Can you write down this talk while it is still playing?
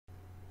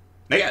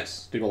Hey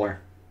guys, people here.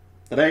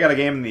 Today I got a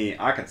game in the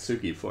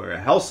Akatsuki for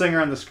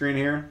Hellsinger on the screen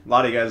here. A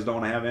lot of you guys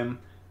don't have him.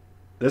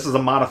 This is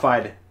a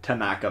modified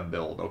Tanaka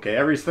build, okay?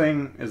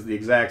 Everything is the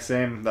exact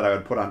same that I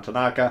would put on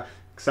Tanaka,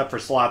 except for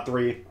slot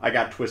 3. I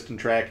got twist and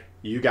track.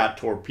 You got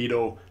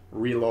torpedo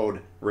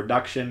reload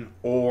reduction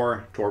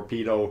or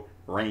torpedo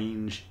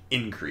range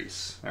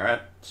increase.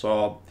 Alright, so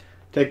I'll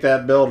take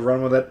that build,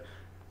 run with it.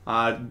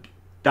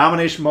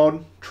 Domination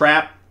mode,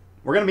 trap.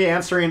 We're going to be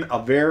answering a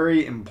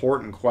very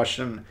important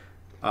question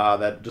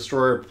that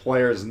Destroyer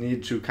players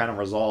need to kind of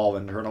resolve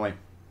internally.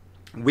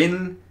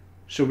 When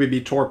should we be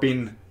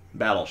torping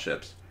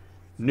battleships?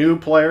 New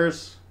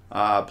players,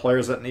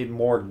 players that need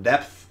more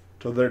depth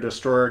to their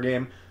Destroyer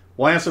game,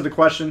 will answer the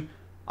question,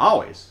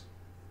 always.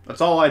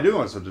 That's all I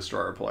do as a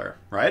Destroyer player,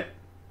 right?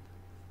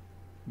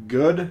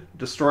 Good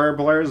Destroyer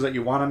players that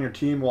you want on your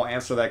team will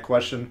answer that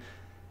question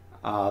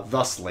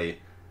thusly.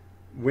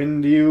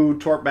 When do you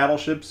torp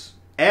battleships?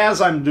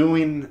 As I'm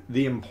doing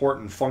the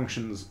important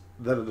functions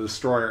that a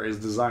destroyer is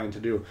designed to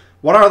do.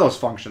 What are those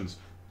functions?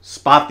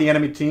 Spot the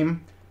enemy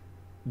team,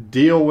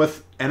 deal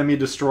with enemy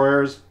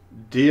destroyers,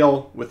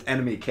 deal with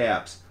enemy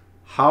caps.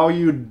 How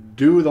you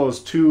do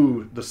those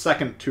two, the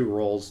second two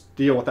roles,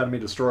 deal with enemy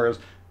destroyers,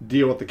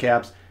 deal with the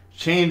caps,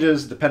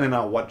 changes depending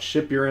on what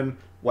ship you're in,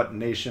 what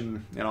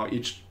nation. You know,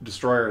 each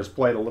destroyer is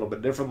played a little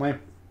bit differently.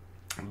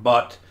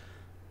 But,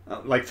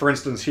 like for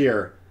instance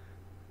here,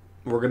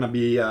 we're going to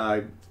be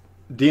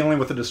dealing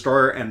with the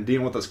destroyer and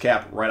dealing with this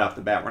cap right off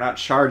the bat. We're not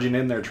charging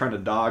in there trying to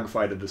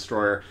dogfight a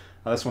destroyer.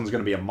 This one's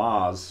going to be a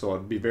Maz, so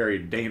it'd be very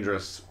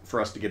dangerous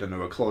for us to get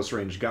into a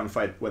close-range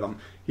gunfight with him.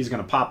 He's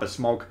going to pop a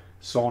smoke,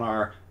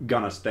 sonar,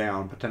 gun us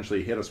down,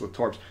 potentially hit us with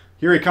torps.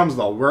 Here he comes,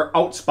 though. We're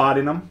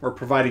out-spotting him. We're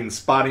providing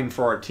spotting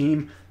for our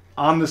team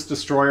on this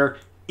destroyer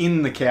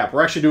in the cap.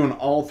 We're actually doing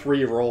all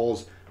three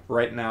roles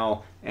right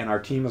now, and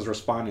our team is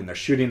responding. They're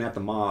shooting at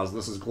the Maz.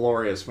 This is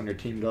glorious when your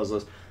team does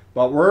this.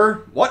 But we're...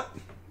 what?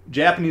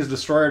 Japanese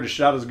Destroyer to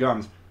shot his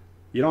guns.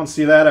 You don't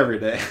see that every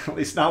day, at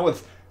least not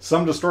with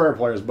some Destroyer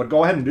players, but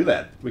go ahead and do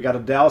that. We got a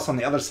Dallas on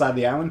the other side of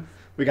the island.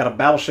 We got a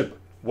battleship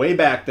way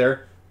back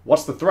there.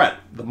 What's the threat?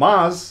 The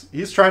Maz,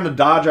 he's trying to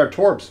dodge our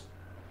torps.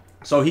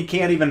 So he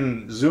can't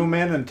even zoom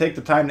in and take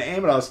the time to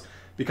aim at us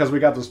because we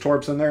got those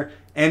torps in there.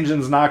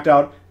 Engine's knocked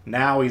out.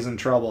 Now he's in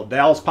trouble.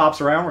 Dallas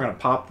pops around. We're going to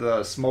pop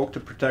the smoke to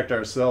protect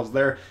ourselves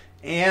there.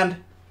 And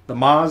the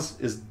Maz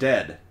is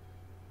dead.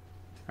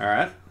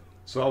 Alright,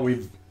 so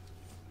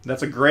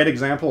that's a great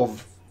example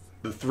of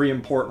the three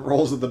important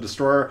roles of the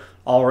Destroyer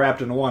all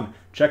wrapped into one.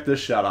 Check this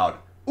shot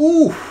out.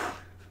 Ooh!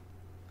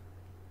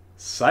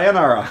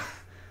 Sayonara.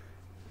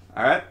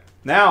 Alright,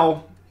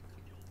 now,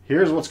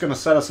 here's what's going to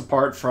set us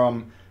apart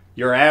from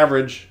your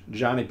average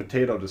Johnny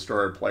Potato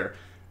Destroyer player.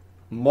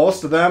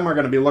 Most of them are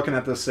going to be looking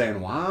at this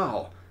saying,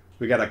 wow,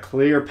 we got a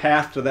clear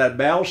path to that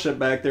battleship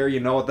back there.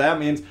 You know what that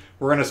means?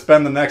 We're going to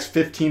spend the next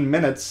 15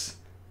 minutes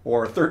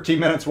or 13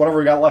 minutes, whatever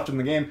we got left in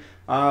the game,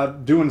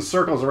 doing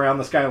circles around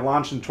this guy,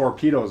 launching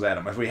torpedoes at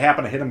him. If we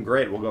happen to hit him,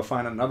 great. We'll go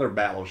find another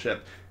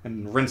battleship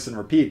and rinse and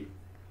repeat.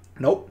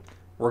 Nope.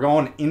 We're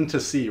going into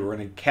C. We're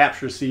going to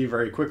capture C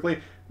very quickly.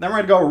 Then we're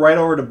going to go right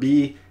over to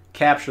B,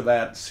 capture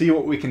that, see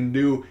what we can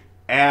do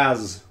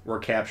as we're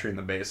capturing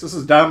the base. This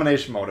is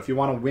domination mode. If you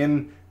want to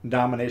win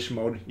domination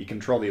mode, you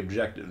control the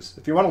objectives.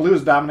 If you want to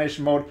lose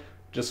domination mode,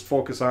 just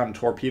focus on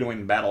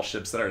torpedoing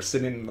battleships that are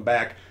sitting in the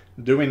back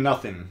doing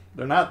nothing.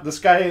 They're not, this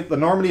guy, the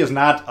Normandy is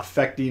not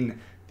affecting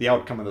the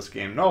outcome of this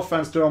game. No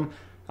offense to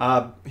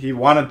him. He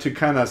wanted to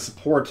kind of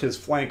support his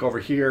flank over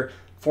here.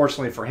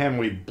 Fortunately for him,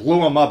 we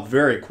blew him up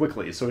very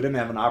quickly, so he didn't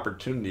have an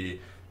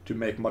opportunity to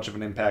make much of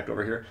an impact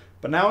over here.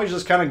 But now he's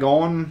just kind of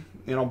going,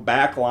 you know,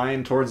 back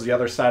line towards the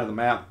other side of the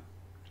map.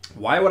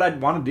 Why would I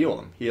want to deal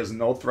with him? He is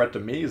no threat to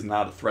me. He's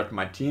not a threat to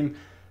my team.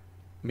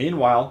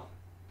 Meanwhile,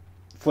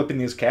 flipping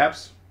these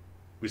caps,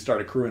 we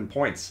start accruing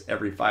points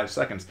every 5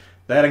 seconds.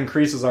 That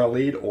increases our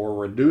lead or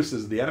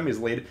reduces the enemy's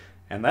lead,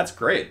 and that's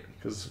great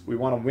because we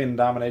want to win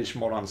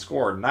domination mode on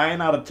score.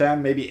 9 out of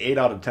 10, maybe 8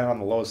 out of 10 on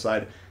the low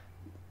side.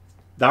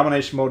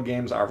 Domination mode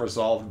games are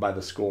resolved by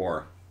the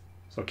score.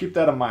 So keep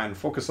that in mind.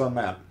 Focus on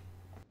that.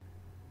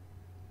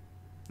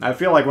 I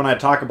feel like when I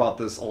talk about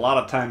this, a lot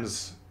of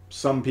times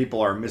some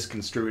people are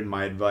misconstruing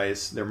my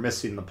advice. They're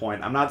missing the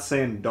point. I'm not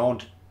saying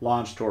don't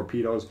launch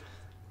torpedoes.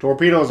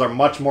 Torpedoes are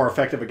much more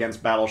effective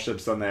against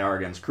battleships than they are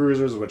against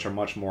cruisers, which are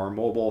much more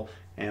mobile,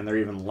 and they're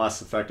even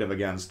less effective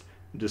against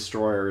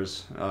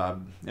destroyers,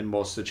 in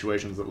most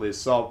situations at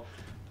least. So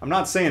I'm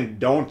not saying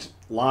don't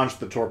launch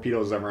the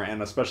torpedoes ever,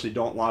 and especially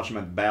don't launch them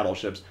at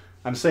battleships.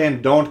 I'm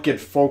saying don't get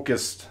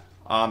focused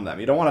on them.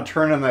 You don't want to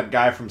turn in that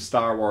guy from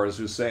Star Wars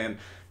who's saying,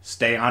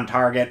 stay on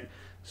target,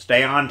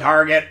 stay on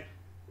target.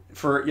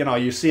 For, you know,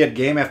 you see it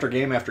game after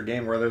game after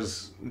game where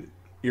there's,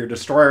 your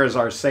destroyers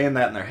are saying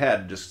that in their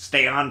head, just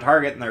stay on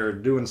target, and they're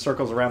doing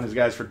circles around these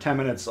guys for 10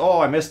 minutes. Oh,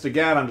 I missed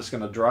again. I'm just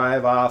going to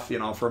drive off, you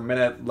know, for a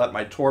minute, let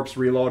my torps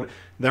reload.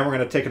 Then we're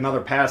going to take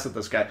another pass at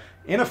this guy.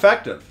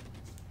 Ineffective.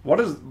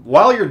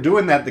 While you're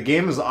doing that, the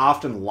game is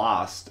often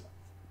lost,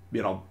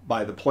 you know,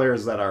 by the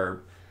players that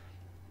are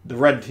the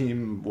red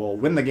team will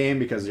win the game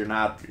because you're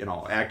not,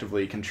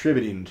 actively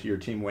contributing to your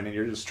team winning.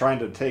 You're just trying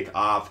to take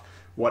off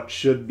what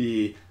should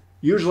be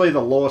usually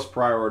the lowest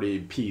priority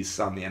piece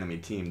on the enemy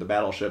team, the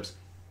battleships.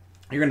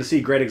 You're going to see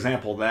a great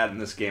example of that in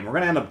this game. We're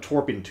going to end up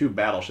torping 2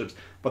 battleships,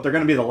 but they're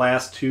going to be the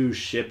last 2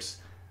 ships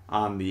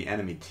on the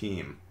enemy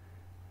team.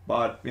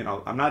 But,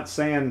 I'm not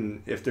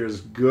saying if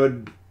there's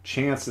good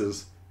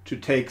chances to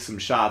take some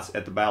shots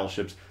at the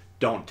battleships,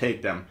 don't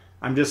take them.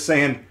 I'm just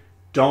saying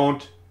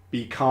don't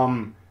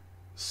become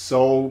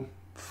so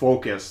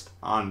focused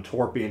on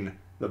torping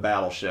the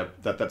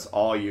battleship that that's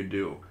all you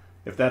do.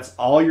 If that's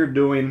all you're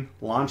doing,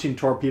 launching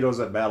torpedoes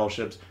at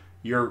battleships,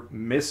 you're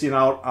missing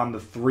out on the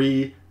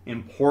 3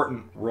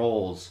 important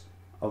roles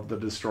of the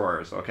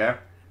destroyers, okay?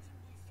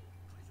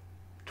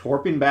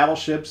 Torping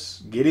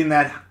battleships, getting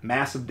that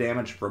massive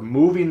damage,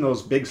 removing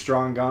those big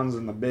strong guns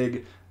and the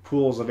big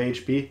pools of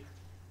HP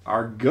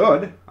are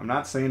good. I'm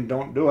not saying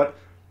don't do it,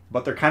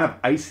 but they're kind of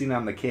icing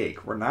on the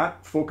cake. We're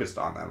not focused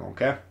on them,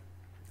 okay?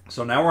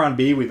 So now we're on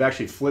B. We've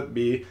actually flipped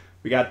B.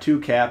 We got 2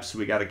 caps.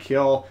 We got a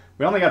kill.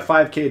 We only got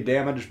 5k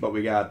damage, but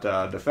we got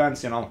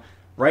defense.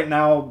 Right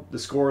now the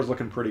score is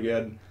looking pretty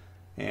good,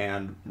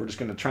 and we're just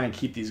going to try and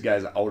keep these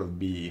guys out of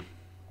B.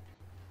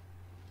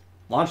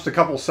 Launched a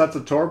couple sets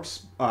of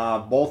torps.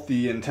 Both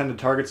the intended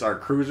targets are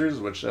cruisers,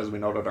 which, as we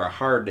noted, are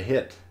hard to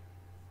hit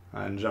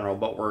in general.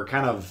 But we're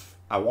kind of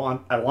I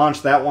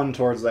launched that one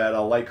towards that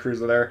light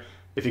cruiser there.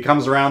 If he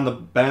comes around the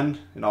bend,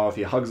 if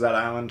he hugs that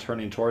island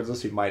turning towards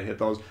us, he might hit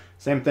those.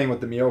 Same thing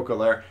with the Miyoko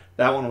there.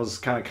 That one was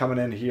kind of coming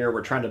in here.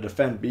 We're trying to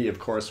defend B, of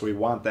course, so we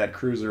want that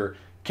cruiser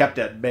kept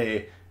at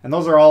bay. And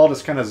those are all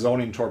just kind of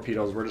zoning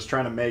torpedoes. We're just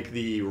trying to make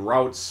the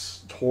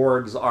routes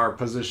towards our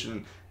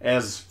position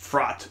as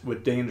fraught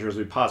with danger as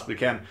we possibly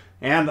can.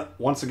 And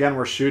once again,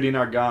 we're shooting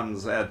our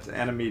guns at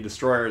enemy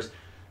destroyers.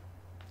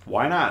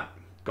 Why not?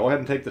 Go ahead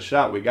and take the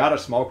shot. We got a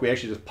smoke. We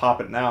actually just pop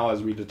it now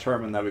as we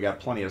determine that we got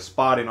plenty of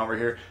spotting over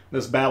here.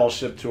 This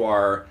battleship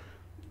to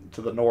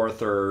the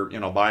north, or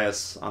by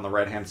us on the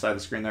right-hand side of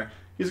the screen there,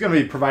 he's going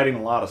to be providing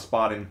a lot of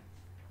spotting.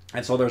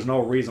 And so there's no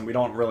reason we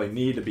don't really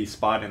need to be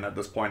spotting at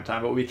this point in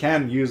time, but we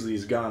can use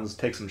these guns,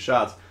 take some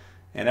shots.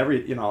 And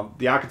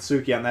the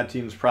Akatsuki on that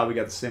team's probably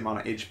got the same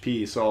amount of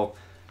HP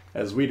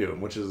as we do,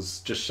 which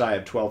is just shy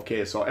of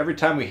 12k. So every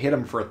time we hit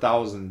him for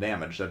 1,000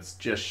 damage, that's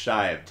just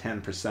shy of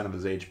 10% of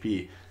his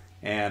HP.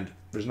 And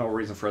there's no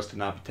reason for us to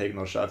not be taking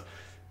those shots.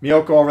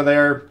 Miyoko over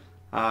there,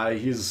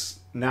 he's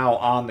now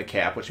on the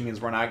cap, which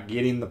means we're not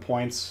getting the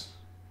points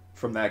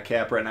from that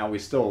cap right now. We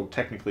still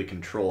technically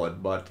control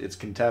it, but it's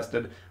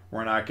contested.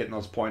 We're not getting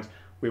those points.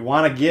 We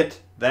want to get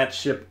that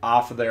ship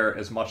off of there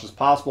as much as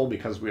possible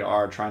because we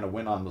are trying to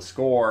win on the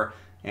score,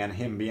 and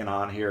him being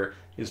on here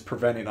is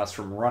preventing us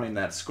from running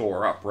that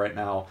score up. Right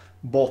now,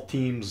 both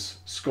teams'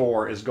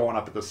 score is going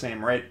up at the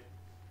same rate.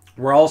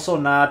 We're also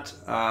not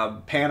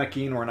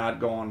panicking. We're not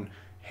going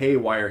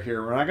haywire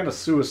here. We're not going to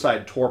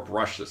suicide torp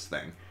rush this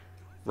thing.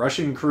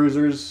 Rushing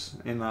cruisers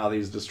in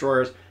these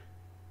destroyers,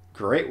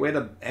 great way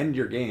to end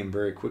your game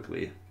very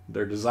quickly.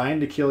 They're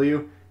designed to kill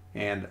you,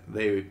 and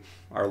they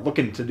are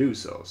looking to do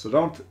so. So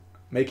don't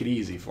make it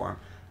easy for him.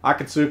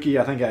 Akatsuki,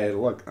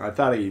 I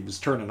thought he was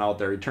turning out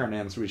there. He turned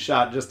in, so we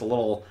shot just a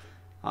little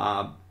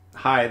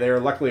high there.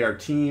 Luckily, our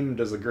team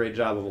does a great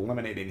job of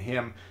eliminating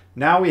him.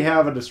 Now we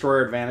have a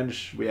destroyer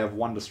advantage. We have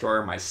 1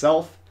 destroyer,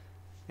 myself,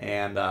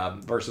 and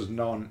versus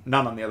none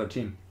on the other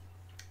team.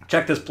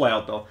 Check this play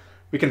out, though.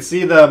 We can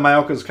see the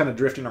Miyoko's kind of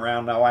drifting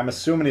around now. I'm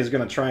assuming he's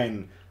going to try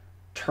and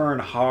turn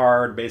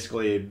hard,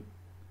 basically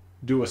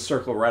do a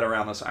circle right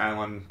around this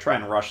island, try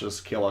and rush us,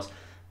 kill us.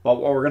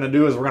 But what we're going to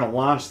do is we're going to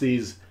launch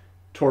these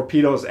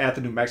torpedoes at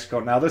the New Mexico.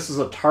 Now, this is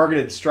a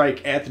targeted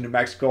strike at the New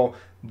Mexico,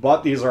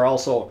 but these are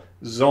also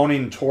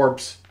zoning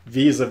torps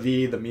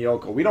vis-a-vis the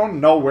Miyoko. We don't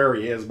know where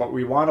he is, but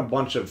we want a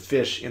bunch of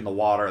fish in the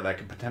water that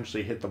could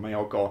potentially hit the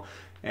Miyoko.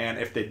 And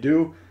if they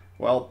do,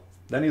 well,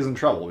 then he's in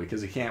trouble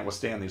because he can't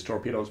withstand these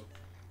torpedoes.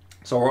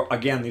 So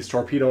again, these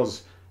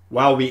torpedoes,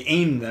 while we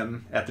aim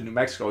them at the New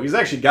Mexico, he's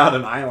actually got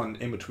an island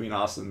in between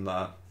us and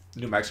the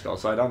New Mexico,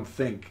 so I don't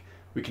think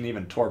we can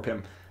even torp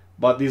him.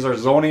 But these are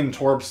zoning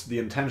torps. The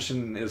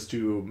intention is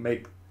to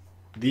make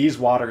these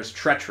waters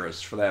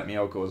treacherous for that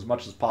Miyoko as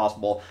much as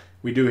possible.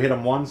 We do hit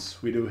him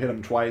once, we do hit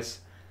him twice,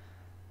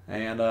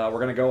 and we're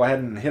going to go ahead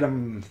and hit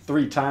him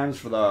 3 times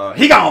for the...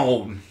 He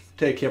gone!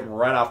 Take him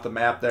right off the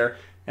map there.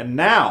 And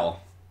now,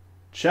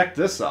 check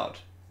this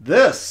out.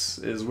 This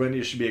is when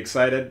you should be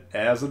excited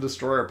as a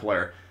destroyer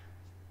player.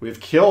 We've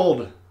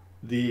killed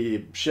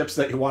the ships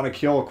that you want to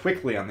kill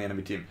quickly on the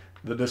enemy team.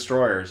 The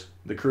destroyers,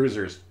 the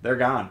cruisers, they're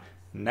gone.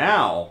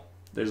 Now,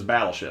 there's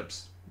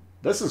battleships.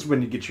 This is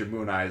when you get your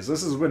moon eyes.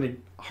 This is when your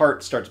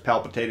heart starts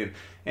palpitating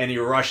and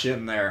you rush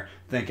in there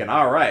thinking,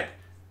 all right,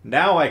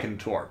 now I can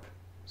torp.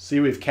 See,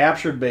 we've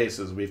captured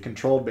bases, we've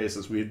controlled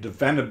bases, we've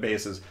defended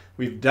bases,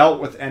 we've dealt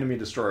with enemy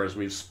destroyers,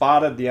 we've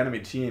spotted the enemy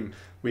team,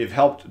 we've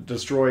helped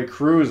destroy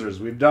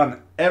cruisers, we've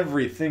done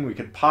everything we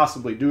could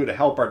possibly do to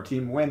help our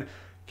team win.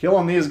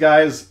 Killing these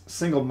guys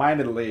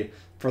single-mindedly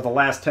for the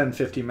last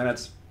 10-15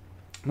 minutes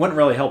wouldn't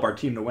really help our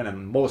team to win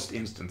in most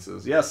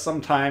instances. Yes,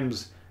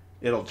 sometimes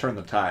it'll turn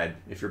the tide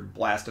if you're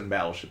blasting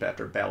battleship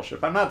after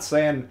battleship. I'm not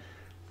saying...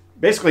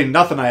 Basically,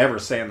 nothing I ever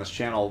say on this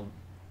channel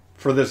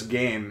for this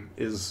game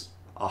is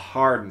a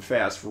hard and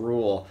fast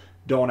rule.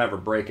 Don't ever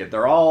break it.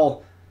 They're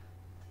all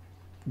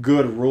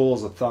good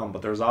rules of thumb,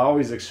 but there's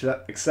always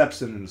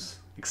exceptions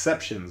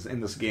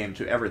in this game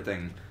to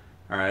everything.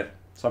 All right?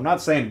 So I'm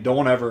not saying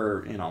don't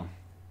ever, you know...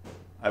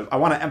 I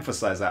want to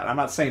emphasize that. I'm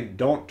not saying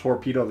don't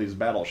torpedo these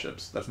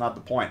battleships. That's not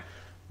the point.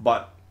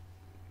 But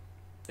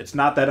it's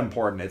not that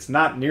important. It's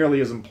not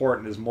nearly as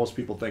important as most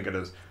people think it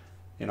is.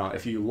 You know,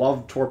 if you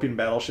love torpedoing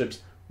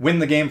battleships, win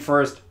the game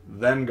first,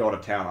 then go to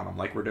town on them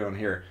like we're doing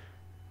here.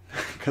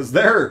 Because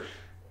they're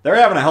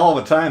having a hell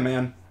of a time,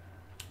 man.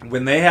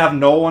 When they have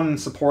no one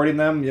supporting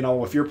them, you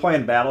know, if you're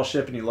playing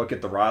Battleship and you look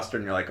at the roster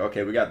and you're like,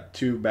 okay, we got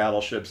 2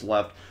 battleships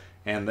left,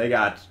 and they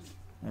got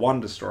 1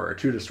 destroyer,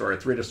 2 destroyer,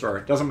 3 destroyer.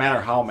 It doesn't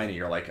matter how many.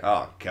 You're like,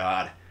 oh,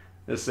 God,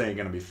 this ain't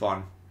going to be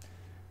fun.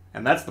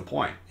 And that's the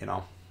point, you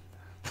know.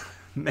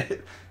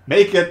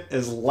 Make it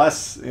as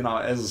less, you know,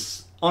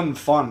 as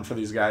unfun for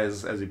these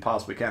guys as you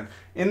possibly can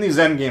in these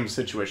endgame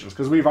situations,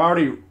 because we've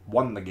already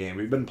won the game.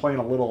 We've been playing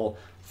a little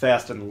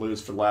fast and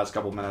loose for the last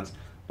couple minutes,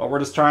 but we're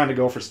just trying to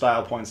go for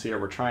style points here.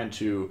 We're trying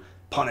to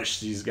punish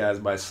these guys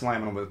by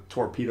slamming them with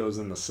torpedoes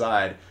in the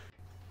side.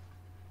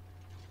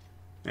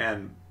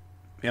 And,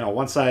 you know,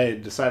 once I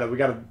decided we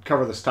got to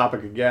cover this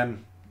topic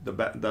again,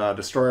 the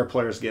destroyer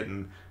players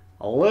getting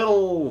a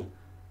little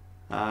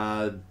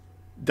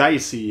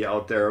dicey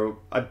out there.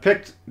 I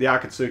picked the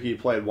Akatsuki,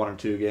 played 1 or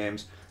 2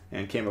 games,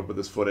 and came up with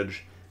this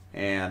footage,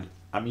 and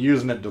I'm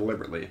using it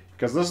deliberately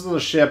because this is a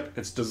ship.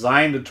 It's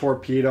designed to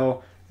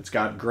torpedo. It's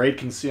got great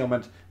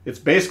concealment. It's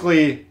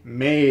basically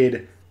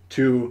made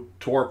to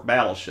torp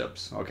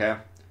battleships, okay?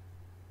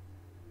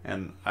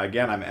 And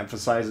again, I'm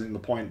emphasizing the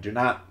point: do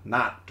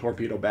not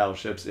torpedo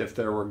battleships. If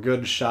there were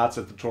good shots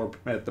at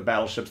the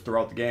battleships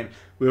throughout the game,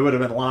 we would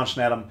have been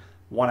launching at them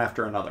one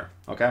after another,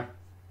 okay?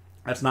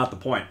 That's not the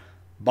point.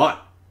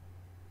 But,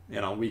 you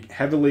know, we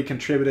heavily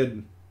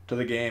contributed to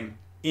the game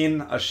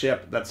in a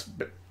ship that's,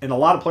 in a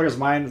lot of players'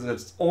 minds,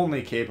 that's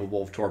only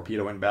capable of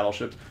torpedoing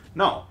battleships.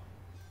 No.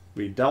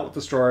 We dealt with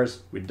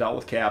destroyers, we dealt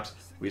with caps,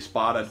 we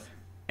spotted,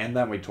 and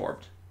then we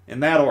torped. In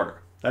that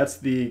order. That's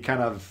the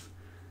kind of...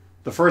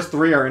 The first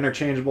 3 are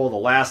interchangeable. The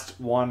last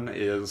one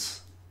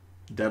is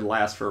dead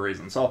last for a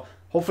reason. So,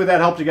 hopefully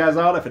that helped you guys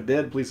out. If it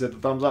did, please hit the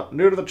thumbs up.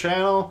 New to the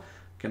channel,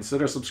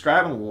 consider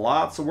subscribing.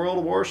 Lots of World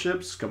of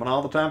Warships coming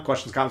all the time.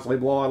 Questions, comments, leave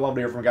below. I love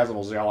to hear from you guys, and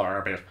we'll see y'all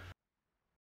later.